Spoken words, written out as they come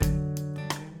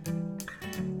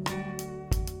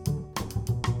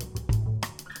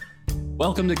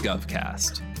Welcome to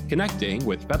GovCast, connecting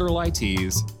with federal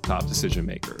IT's top decision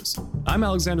makers. I'm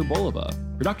Alexander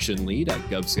Bolova, production lead at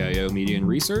GovCIO Media and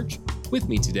Research. With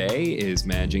me today is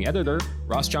managing editor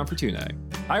Ross Gianfortune.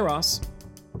 Hi, Ross.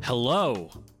 Hello.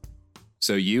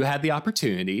 So you had the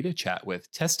opportunity to chat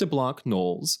with Tess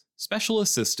deBlanc-Knowles, special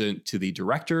assistant to the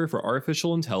Director for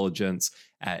Artificial Intelligence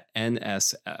at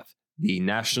NSF, the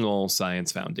National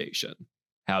Science Foundation.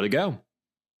 How'd it go?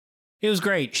 It was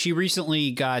great. She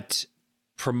recently got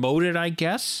promoted, I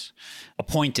guess.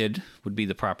 Appointed would be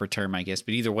the proper term, I guess.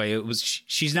 But either way,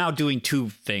 she's now doing two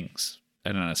things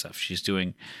at NSF. She's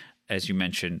doing, as you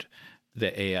mentioned,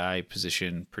 the AI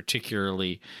position,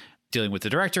 particularly dealing with the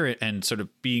director and sort of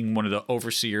being one of the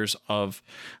overseers of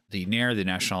the NAIRR, the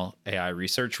National AI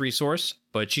Research Resource.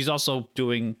 But she's also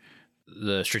doing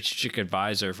the strategic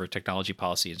advisor for technology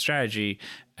policy and strategy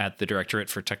at the Directorate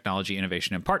for Technology,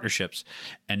 Innovation, and Partnerships.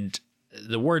 And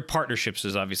the word partnerships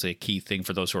is obviously a key thing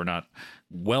for those who are not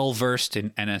well-versed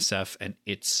in NSF and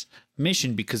its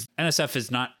mission, because NSF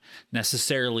is not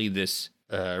necessarily this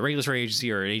regulatory agency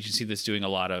or an agency that's doing a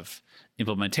lot of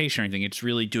implementation or anything. It's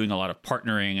really doing a lot of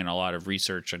partnering and a lot of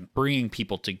research and bringing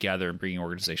people together and bringing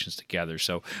organizations together.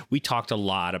 So we talked a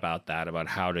lot about that, about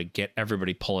how to get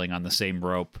everybody pulling on the same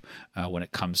rope when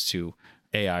it comes to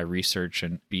AI research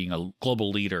and being a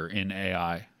global leader in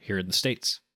AI here in the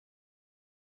States.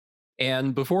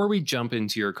 And before we jump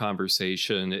into your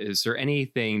conversation, is there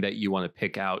anything that you want to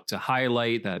pick out to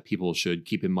highlight that people should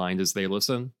keep in mind as they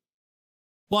listen?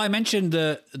 Well, I mentioned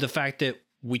the fact that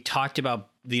we talked about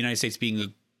the United States being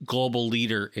a global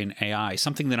leader in AI.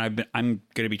 Something that I'm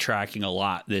going to be tracking a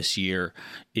lot this year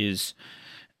is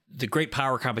the great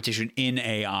power competition in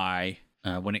AI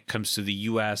when it comes to the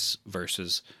US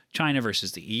versus China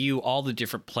versus the EU, all the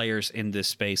different players in this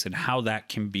space and how that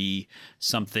can be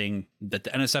something that the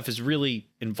NSF is really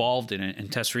involved in.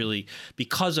 And Tess really,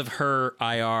 because of her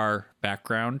IR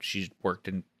background, she's worked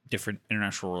in different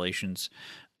international relations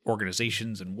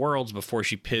organizations and worlds before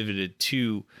she pivoted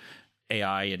to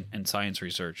AI and science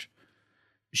research.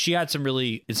 She had some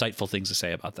really insightful things to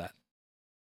say about that.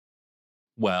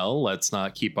 Well, let's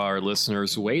not keep our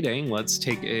listeners waiting. Let's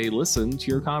take a listen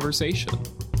to your conversation.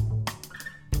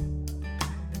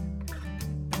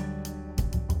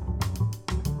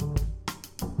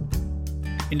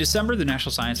 In December, the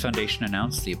National Science Foundation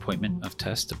announced the appointment of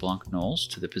Tess deBlanc-Knowles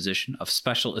to the position of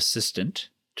Special Assistant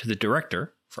to the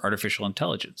Director for Artificial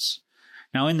Intelligence.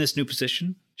 Now, in this new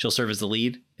position, she'll serve as the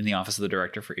lead in the Office of the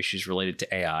Director for issues related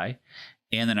to AI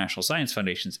and the National Science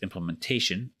Foundation's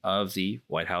implementation of the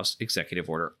White House Executive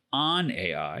Order on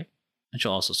AI. And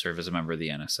she'll also serve as a member of the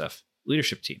NSF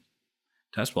leadership team.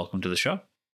 Tess, welcome to the show.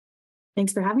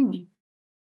 Thanks for having me.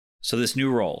 So this new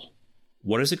role,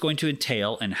 what is it going to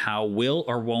entail and how will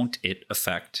or won't it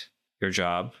affect your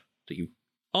job that you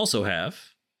also have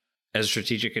as a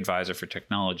strategic advisor for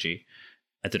technology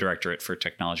at the Directorate for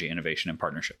Technology, Innovation, and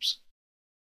Partnerships?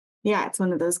 Yeah, it's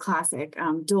one of those classic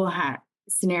dual hat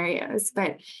scenarios.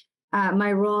 But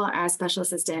my role as special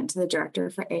assistant to the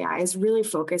Director for AI is really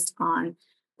focused on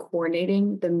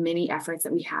coordinating the many efforts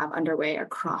that we have underway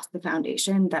across the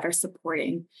foundation that are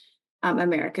supporting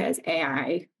America's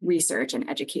AI research and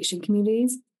education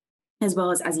communities, as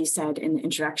well as you said in the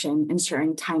introduction,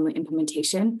 ensuring timely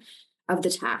implementation of the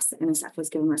tasks that NSF was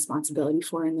given responsibility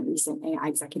for in the recent AI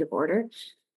executive order.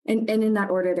 And in that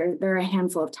order, there are a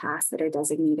handful of tasks that are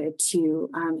designated to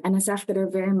NSF that are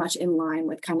very much in line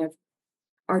with kind of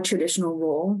our traditional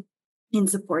role in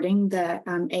supporting the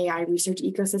AI research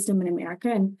ecosystem in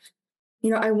America. And,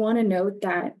 I want to note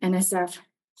that NSF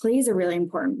plays a really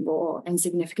important role and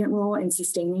significant role in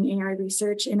sustaining AI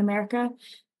research in America,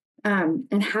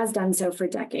 and has done so for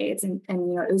decades. And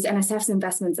it was NSF's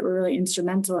investments that were really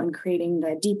instrumental in creating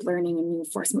the deep learning and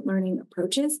reinforcement learning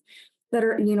approaches that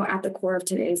are, at the core of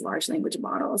today's large language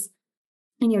models.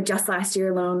 And, just last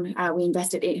year alone, we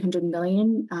invested $800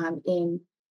 million in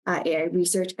AI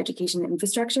research, education, and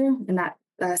infrastructure, and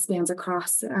that spans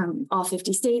across all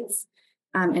 50 states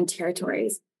and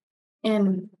territories.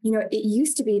 And, it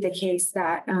used to be the case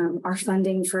that our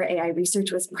funding for AI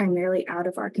research was primarily out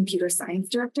of our computer science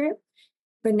directorate,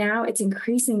 but now it's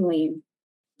increasingly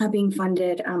being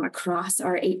funded across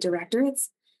our 8 directorates.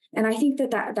 And I think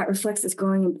that reflects this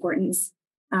growing importance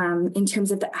in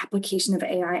terms of the application of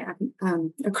AI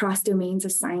across domains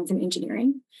of science and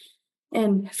engineering.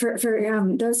 And for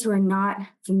those who are not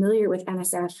familiar with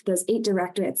NSF, those 8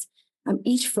 directorates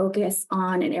each focus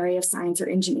on an area of science or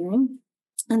engineering.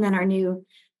 And then our new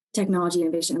Technology,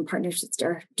 Innovation, and Partnerships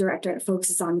Directorate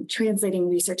focuses on translating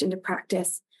research into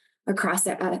practice across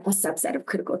a subset of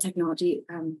critical technology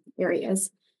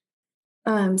areas.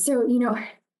 So,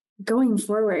 going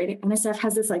forward, NSF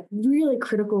has this like really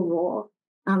critical role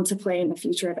to play in the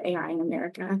future of AI in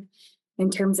America in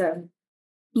terms of,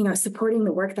 supporting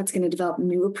the work that's going to develop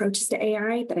new approaches to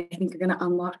AI that I think are going to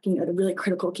unlock, the really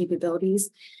critical capabilities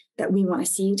that we want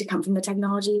to see to come from the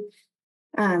technology.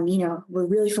 We're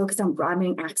really focused on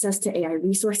broadening access to AI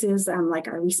resources, like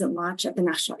our recent launch of the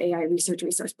National AI Research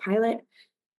Resource Pilot.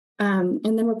 And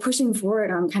then we're pushing forward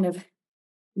on kind of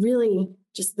really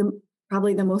just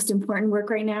probably the most important work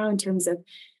right now in terms of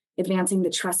advancing the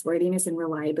trustworthiness and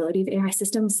reliability of AI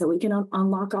systems so we can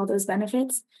unlock all those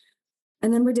benefits.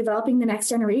 And then we're developing the next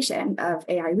generation of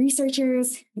AI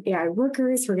researchers, AI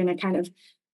workers. We're going to kind of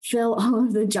fill all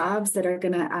of the jobs that are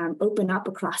going to open up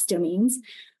across domains.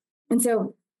 And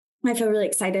so I feel really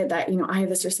excited that, I have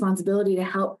this responsibility to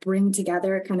help bring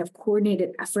together kind of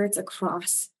coordinated efforts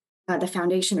across the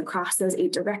foundation, across those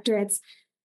 8 directorates,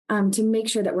 to make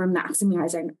sure that we're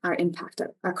maximizing our impact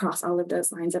across all of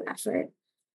those lines of effort.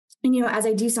 And, as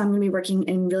I do so, I'm going to be working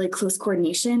in really close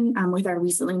coordination with our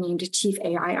recently named Chief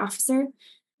AI Officer,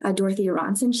 Dorothy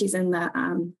Aronson. She's in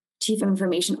the Chief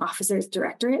Information Officer's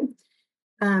Directorate.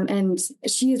 And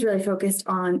she is really focused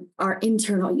on our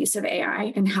internal use of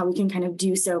AI and how we can kind of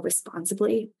do so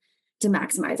responsibly to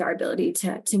maximize our ability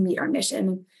to meet our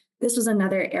mission. This was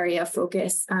another area of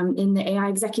focus in the AI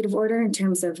executive order in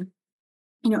terms of,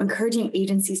 encouraging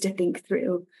agencies to think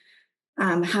through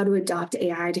how to adopt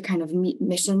AI to kind of meet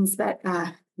missions that,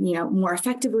 more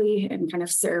effectively and kind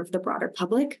of serve the broader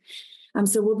public.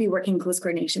 So we'll be working in close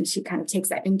coordination. She kind of takes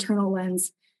that internal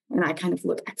lens, and I kind of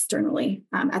look externally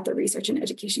at the research and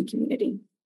education community.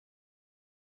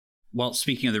 Well,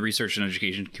 speaking of the research and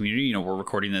education community, we're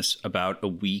recording this about a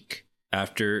week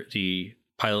after the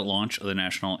pilot launch of the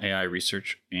National AI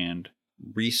Research and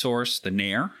Resource, the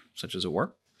NAIRR, such as it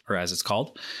were, or as it's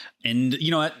called. And,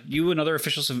 you and other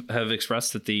officials have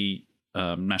expressed that the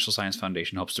National Science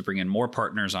Foundation hopes to bring in more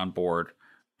partners on board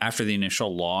after the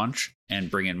initial launch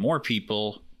and bring in more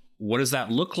people. What does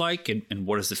that look like? And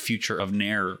what is the future of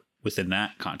NAIRR within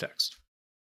that context?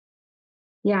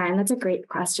 Yeah, and that's a great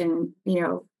question.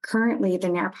 Currently the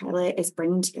NAIRR pilot is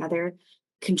bringing together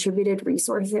contributed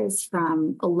resources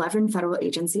from 11 federal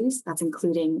agencies, that's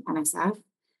including NSF,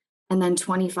 and then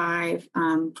 25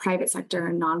 private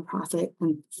sector, nonprofit,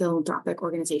 and philanthropic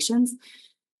organizations.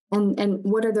 And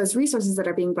what are those resources that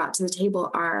are being brought to the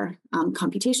table are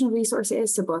computational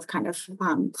resources, so both kind of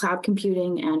cloud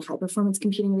computing and high performance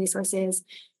computing resources,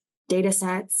 data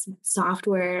sets,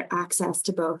 software, access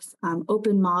to both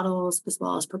open models as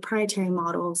well as proprietary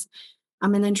models,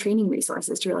 and then training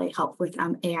resources to really help with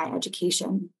AI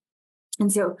education.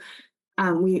 And so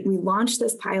we launched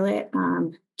this pilot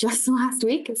just last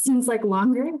week. It seems like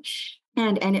longer.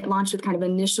 And it launched with kind of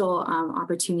initial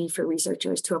opportunity for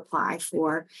researchers to apply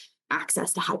for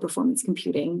access to high performance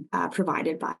computing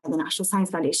provided by the National Science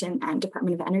Foundation and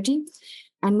Department of Energy.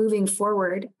 And moving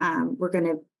forward, we're going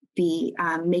to be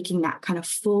making that kind of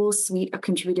full suite of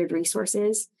contributed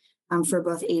resources for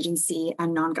both agency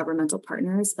and non-governmental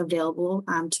partners available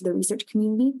to the research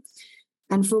community,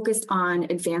 and focused on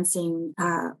advancing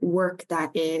work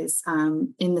that is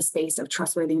in the space of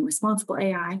trustworthy and responsible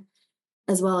AI,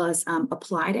 as well as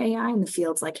applied AI in the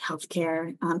fields like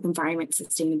healthcare, environment,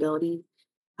 sustainability,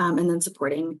 and then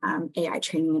supporting AI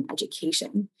training and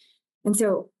education. And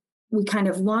so we kind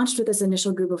of launched with this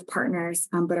initial group of partners,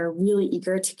 but are really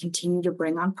eager to continue to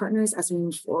bring on partners as we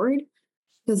move forward.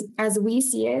 Because as we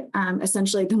see it,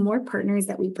 essentially, the more partners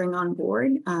that we bring on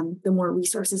board, the more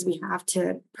resources we have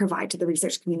to provide to the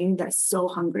research community that's so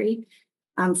hungry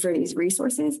for these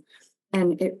resources.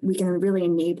 And we can really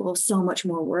enable so much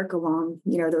more work along,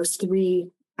 those 3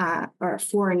 or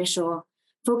 4 initial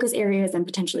focus areas and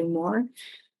potentially more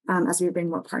as we bring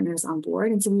more partners on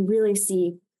board. And so we really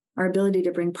see our ability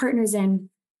to bring partners in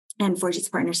and forge these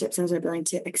partnerships as our ability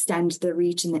to extend the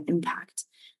reach and the impact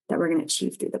that we're going to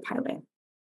achieve through the pilot.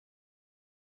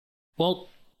 Well,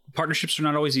 partnerships are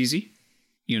not always easy.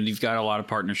 You've got a lot of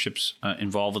partnerships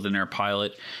involved within our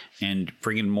pilot and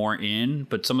bringing more in,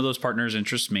 but some of those partners'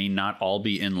 interests may not all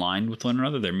be in line with one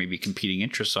another. There may be competing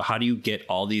interests. So how do you get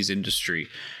all these industry,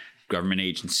 government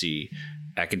agency,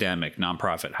 academic,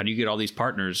 nonprofit, how do you get all these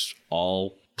partners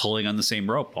all pulling on the same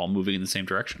rope, all moving in the same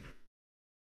direction?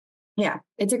 Yeah,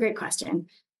 it's a great question.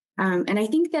 And I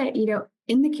think that,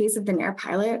 in the case of the NAIRR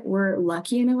pilot, we're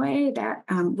lucky in a way that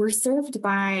we're served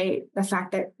by the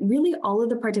fact that really all of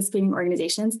the participating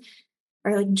organizations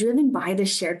are driven by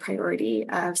this shared priority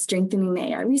of strengthening the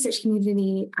AI research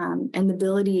community and the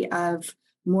ability of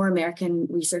more American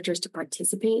researchers to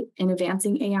participate in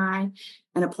advancing AI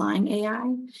and applying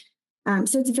AI.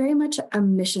 So it's very much a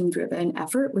mission-driven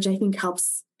effort, which I think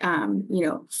helps,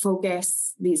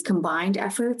 focus these combined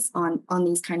efforts on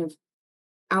these kind of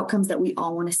outcomes that we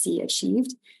all want to see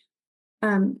achieved.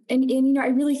 I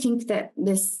really think that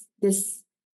this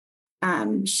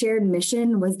shared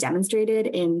mission was demonstrated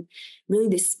in really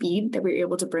the speed that we were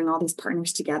able to bring all these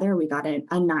partners together. We got a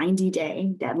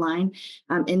 90-day deadline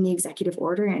in the executive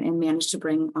order and managed to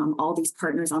bring all these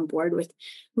partners on board with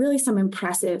really some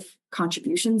impressive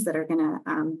contributions that are going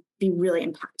to be really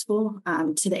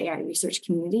impactful to the AI research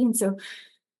community. And so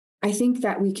I think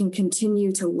that we can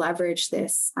continue to leverage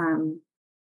this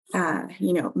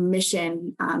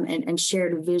mission and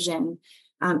shared vision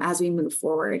as we move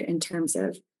forward in terms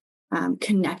of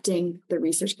connecting the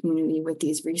research community with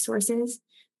these resources,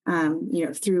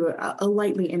 through a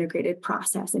lightly integrated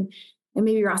process. And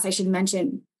maybe, Ross, I should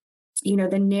mention, the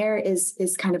NAIRR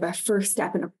is kind of a first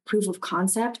step in a proof of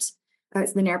concept. The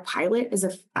NAIRR pilot is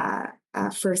a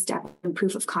first step in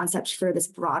proof of concept for this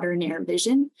broader NAIRR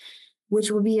vision, which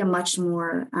will be a much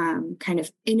more kind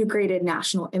of integrated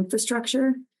national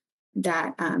infrastructure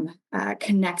that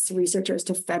connects researchers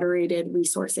to federated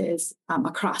resources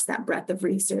across that breadth of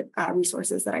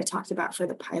resources that I talked about for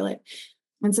the pilot.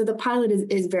 And so the pilot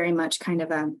is very much kind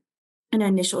of an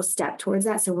initial step towards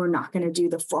that. So we're not going to do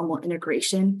the formal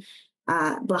integration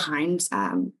behind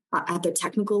at the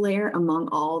technical layer among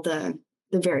all the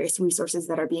various resources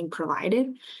that are being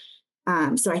provided.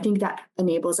 So I think that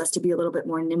enables us to be a little bit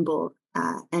more nimble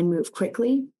and move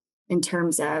quickly in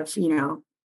terms of,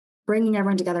 bringing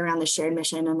everyone together around the shared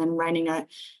mission and then running a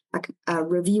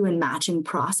review and matching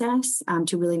process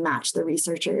to really match the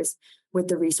researchers with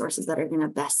the resources that are going to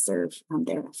best serve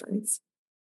their efforts.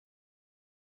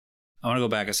 I want to go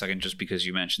back a second just because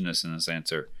you mentioned this in this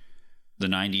answer. The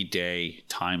 90-day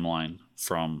timeline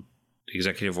from the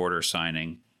executive order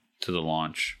signing to the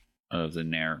launch of the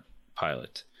NAIRR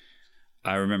pilot.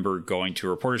 I remember going to a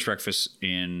reporter's breakfast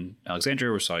in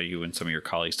Alexandria where I saw you and some of your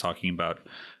colleagues talking about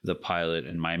the pilot.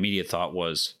 And my immediate thought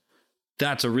was,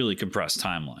 that's a really compressed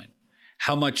timeline.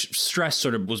 How much stress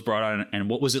sort of was brought on and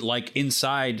what was it like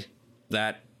inside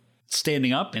that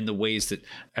standing up in the ways that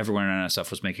everyone in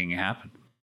NSF was making it happen?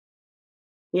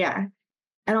 Yeah.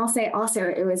 And I'll say also,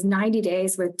 it was 90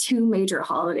 days with 2 major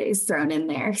holidays thrown in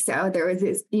there. So there was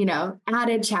this,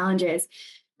 added challenges.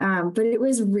 But it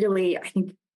was really, I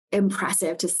think,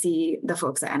 impressive to see the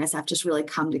folks at NSF just really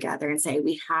come together and say,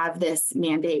 we have this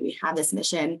mandate, we have this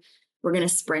mission, we're going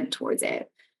to sprint towards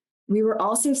it. We were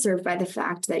also served by the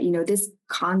fact that, this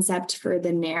concept for the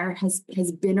NAIRR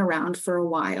has been around for a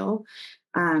while.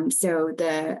 So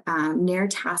the NAIRR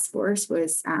task force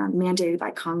was mandated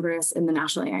by Congress in the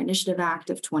National AI Initiative Act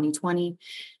of 2020.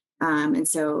 And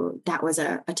so that was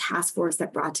a task force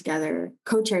that brought together,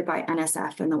 co-chaired by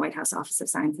NSF and the White House Office of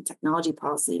Science and Technology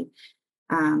Policy,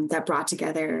 that brought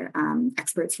together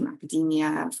experts from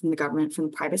academia, from the government, from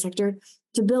the private sector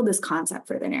to build this concept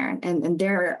for the NAIRR. And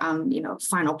their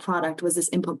final product was this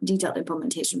detailed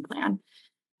implementation plan,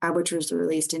 which was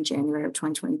released in January of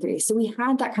 2023. So we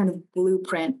had that kind of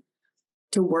blueprint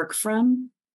to work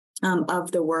from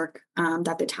of the work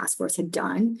that the task force had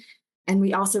done. And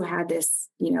we also had this,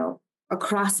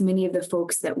 across many of the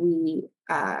folks that we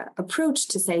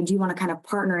approached to say, do you want to kind of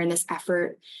partner in this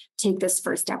effort, take this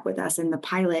first step with us in the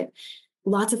pilot?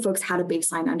 Lots of folks had a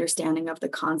baseline understanding of the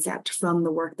concept from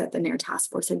the work that the NAIRR task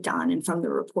force had done and from the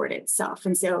report itself.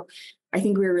 And so I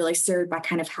think we were really served by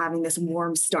kind of having this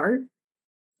warm start.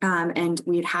 And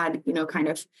we'd had, kind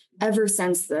of ever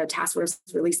since the task force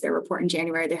released their report in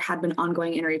January, there had been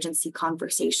ongoing interagency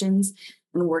conversations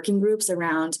and working groups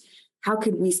around how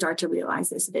could we start to realize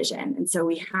this vision? And so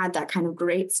we had that kind of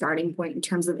great starting point in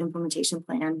terms of implementation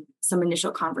plan, some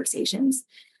initial conversations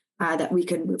that we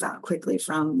could move out quickly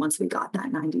from once we got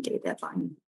that 90-day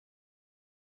deadline.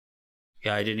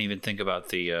 Yeah, I didn't even think about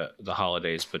the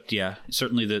holidays, but yeah,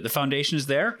 certainly the foundation is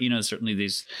there. Certainly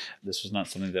this was not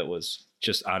something that was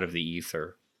just out of the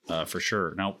ether, for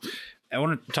sure. Now, I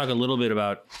want to talk a little bit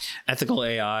about ethical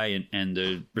AI and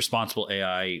the responsible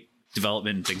AI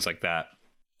development and things like that.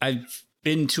 I've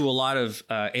been to a lot of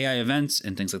AI events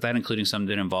and things like that, including some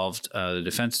that involved the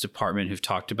Defense Department, who've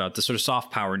talked about the sort of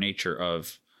soft power nature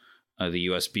of the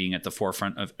U.S. being at the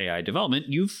forefront of AI development.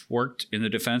 You've worked in the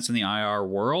defense and the IR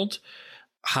world.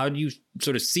 How do you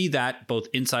sort of see that both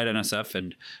inside NSF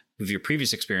and with your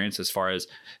previous experience as far as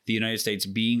the United States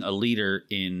being a leader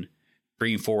in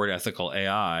bringing forward ethical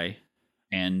AI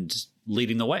and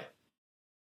leading the way?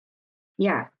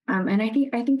 Yeah, and I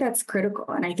think that's critical,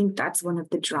 and I think that's one of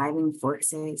the driving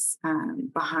forces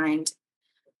behind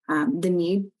the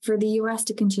need for the U.S.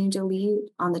 to continue to lead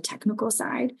on the technical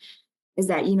side. is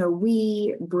that,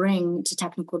 we bring to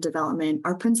technical development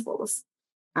our principles.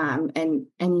 Arthi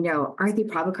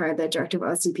Prabhakar, the director of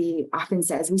OSDP, often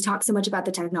says, we talk so much about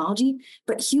the technology,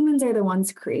 but humans are the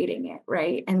ones creating it,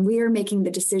 right? And we are making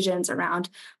the decisions around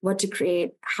what to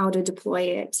create, how to deploy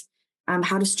it,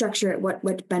 how to structure it,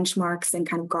 what benchmarks and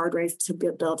kind of guardrails to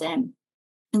build in.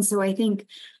 And so I think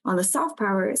on the soft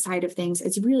power side of things,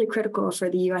 it's really critical for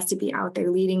the US to be out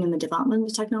there leading in the development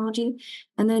of technology,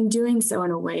 and then doing so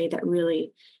in a way that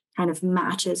really kind of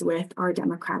matches with our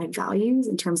democratic values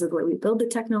in terms of the way we build the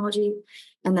technology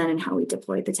and then in how we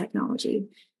deploy the technology.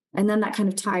 And then that kind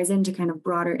of ties into kind of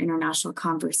broader international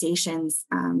conversations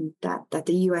that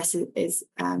the US is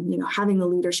having the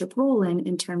leadership role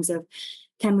in terms of,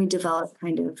 can we develop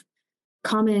kind of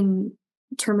common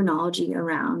terminology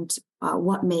around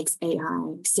what makes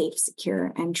AI safe,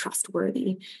 secure, and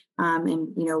trustworthy.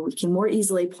 We can more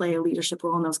easily play a leadership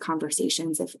role in those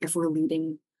conversations if we're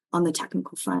leading on the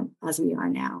technical front as we are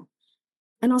now.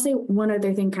 And I'll say one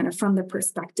other thing kind of from the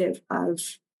perspective of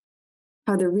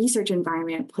how the research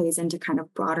environment plays into kind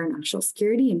of broader national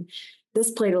security. And this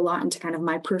played a lot into kind of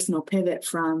my personal pivot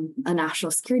from a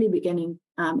national security beginning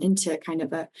into kind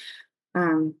of a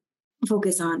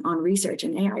focus on research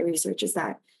and AI research, is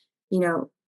that,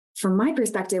 from my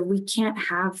perspective, we can't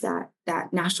have that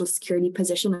national security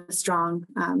position, a strong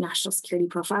national security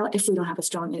profile, if we don't have a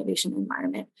strong innovation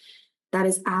environment. That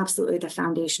is absolutely the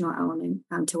foundational element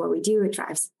to what we do. It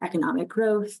drives economic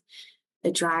growth.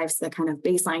 It drives the kind of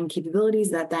baseline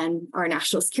capabilities that then our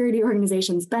national security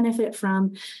organizations benefit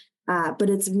from. But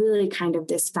it's really kind of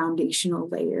this foundational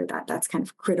layer that's kind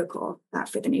of critical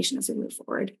for the nation as we move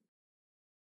forward.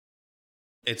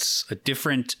 It's a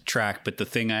different track, but the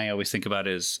thing I always think about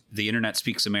is the internet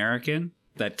speaks American,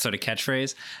 that sort of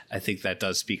catchphrase. I think that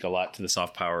does speak a lot to the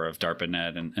soft power of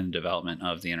DARPANet and development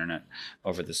of the internet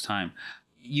over this time.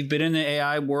 You've been in the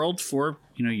AI world for,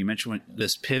 you mentioned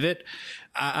this pivot.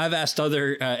 I've asked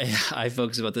other AI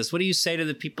folks about this. What do you say to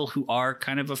the people who are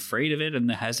kind of afraid of it and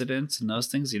the hesitance and those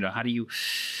things? How do you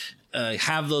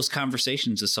have those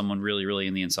conversations as someone really, really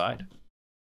in the inside?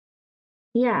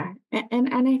 Yeah. And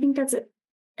I think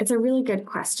it's a really good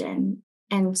question.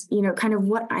 And, kind of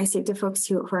what I say to folks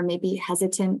who are maybe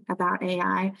hesitant about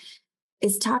AI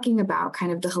is talking about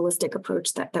kind of the holistic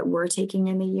approach that we're taking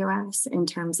in the US in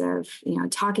terms of,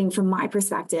 talking from my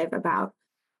perspective about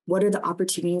what are the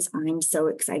opportunities I'm so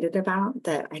excited about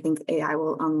that I think AI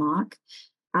will unlock.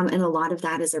 And a lot of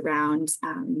that is around,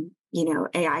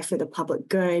 AI for the public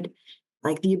good,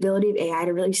 like the ability of AI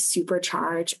to really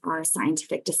supercharge our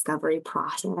scientific discovery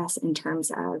process in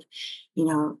terms of,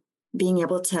 being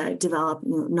able to develop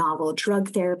novel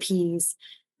drug therapies,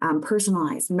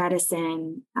 personalized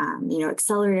medicine,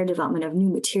 accelerated development of new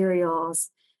materials,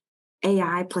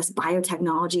 AI plus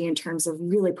biotechnology in terms of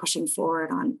really pushing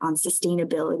forward on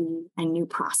sustainability and new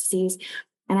processes.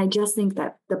 And I just think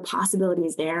that the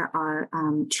possibilities there are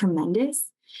tremendous.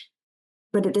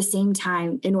 But at the same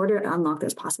time, in order to unlock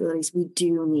those possibilities, we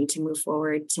do need to move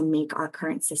forward to make our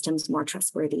current systems more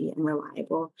trustworthy and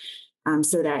reliable,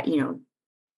 so that,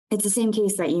 it's the same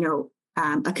case that,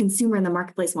 a consumer in the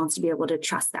marketplace wants to be able to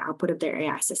trust the output of their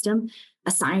AI system.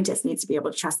 A scientist needs to be able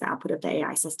to trust the output of the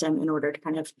AI system in order to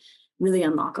kind of really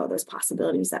unlock all those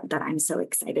possibilities that I'm so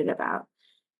excited about.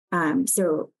 I'm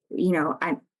kind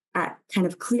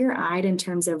of clear-eyed in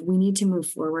terms of we need to move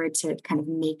forward to kind of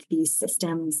make these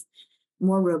systems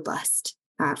more robust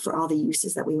for all the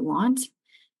uses that we want.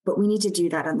 But we need to do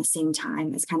that on the same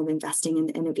time as kind of investing in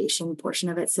the innovation portion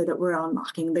of it so that we're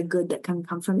unlocking the good that can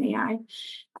come from AI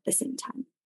at the same time.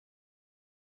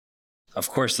 Of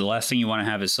course, the last thing you want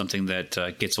to have is something that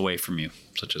gets away from you,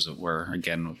 such as it were,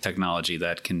 again, technology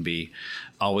that can be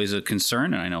always a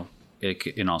concern. And I know it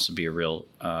can also be a real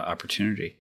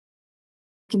opportunity.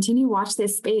 Continue to watch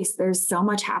this space. There's so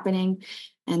much happening.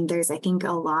 And there's, I think,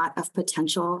 a lot of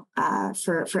potential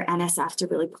for NSF to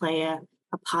really play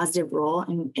a positive role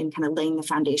in kind of laying the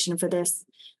foundation for this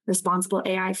responsible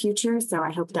AI future. So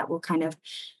I hope that we'll kind of,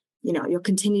 you'll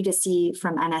continue to see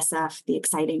from NSF the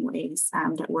exciting ways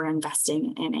that we're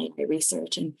investing in AI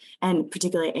research and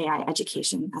particularly AI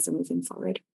education as we're moving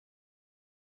forward.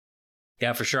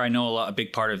 Yeah, for sure. I know a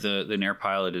big part of the NAIRR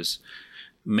pilot is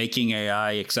making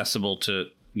AI accessible to,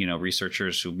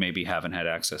 researchers who maybe haven't had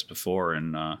access before.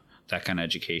 And that kind of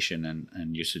education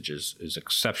and usage is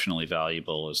exceptionally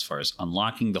valuable as far as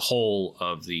unlocking the whole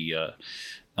of the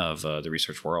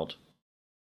research world.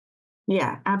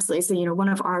 Yeah, absolutely. So, one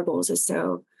of our goals is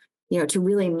to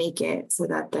really make it so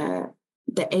that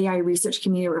the AI research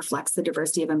community reflects the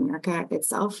diversity of America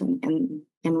itself and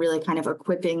really kind of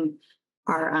equipping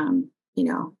our,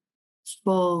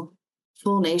 full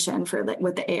full nation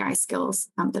with the AI skills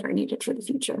that are needed for the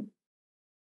future.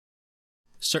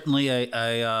 Certainly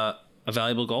a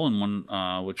valuable goal, and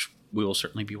one which we will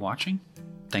certainly be watching.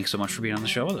 Thanks so much for being on the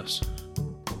show with us.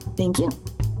 Thank you.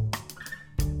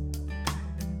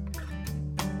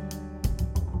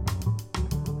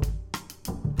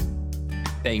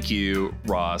 Thank you,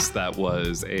 Ross. That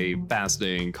was a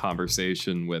fascinating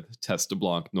conversation with Tess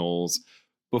deBlanc-Knowles.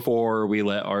 Before we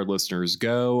let our listeners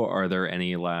go, are there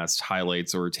any last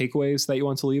highlights or takeaways that you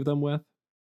want to leave them with?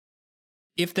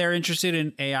 If they're interested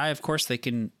in AI, of course, they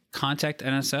can contact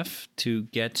NSF to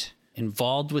get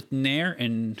involved with NAIRR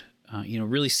and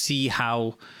really see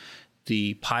how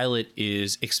the pilot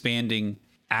is expanding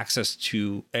access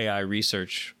to AI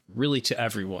research really to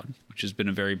everyone, which has been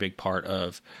a very big part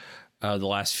of the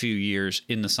last few years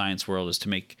in the science world, is to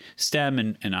make STEM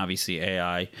and obviously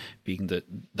AI being the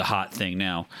hot thing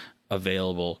now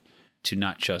available to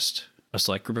not just a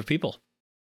select group of people.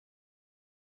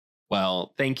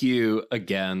 Well, thank you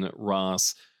again,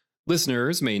 Ross.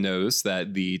 Listeners may notice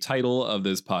that the title of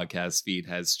this podcast feed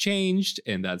has changed,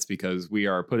 and that's because we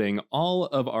are putting all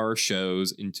of our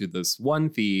shows into this one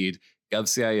feed,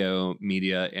 GovCIO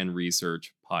Media and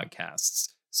Research Podcasts.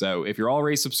 So if you're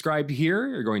already subscribed here,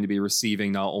 you're going to be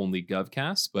receiving not only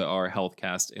GovCast, but our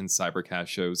HealthCast and CyberCast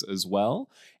shows as well.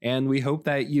 And we hope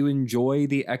that you enjoy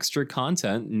the extra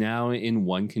content now in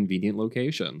one convenient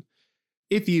location.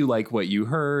 If you like what you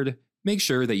heard, make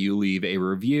sure that you leave a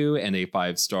review and a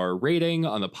 5-star rating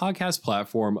on the podcast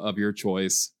platform of your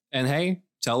choice. And hey,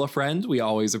 tell a friend. We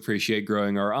always appreciate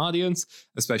growing our audience,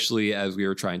 especially as we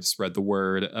are trying to spread the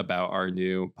word about our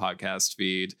new podcast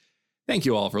feed. Thank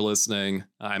you all for listening.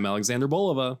 I'm Alexander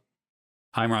Bolova.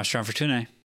 I'm Ross John Fortuné.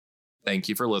 Thank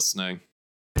you for listening.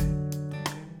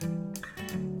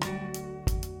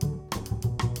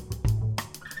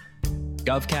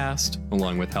 GovCast,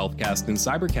 along with HealthCast and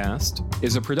CyberCast,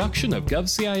 is a production of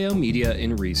GovCIO Media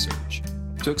and Research.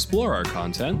 To explore our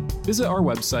content, visit our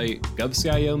website,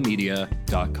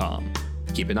 govciomedia.com.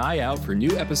 Keep an eye out for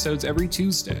new episodes every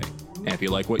Tuesday. And if you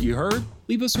like what you heard,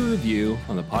 leave us a review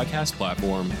on the podcast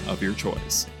platform of your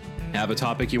choice. Have a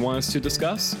topic you want us to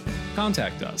discuss?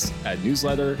 Contact us at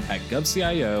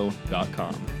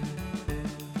newsletter@govcio.com.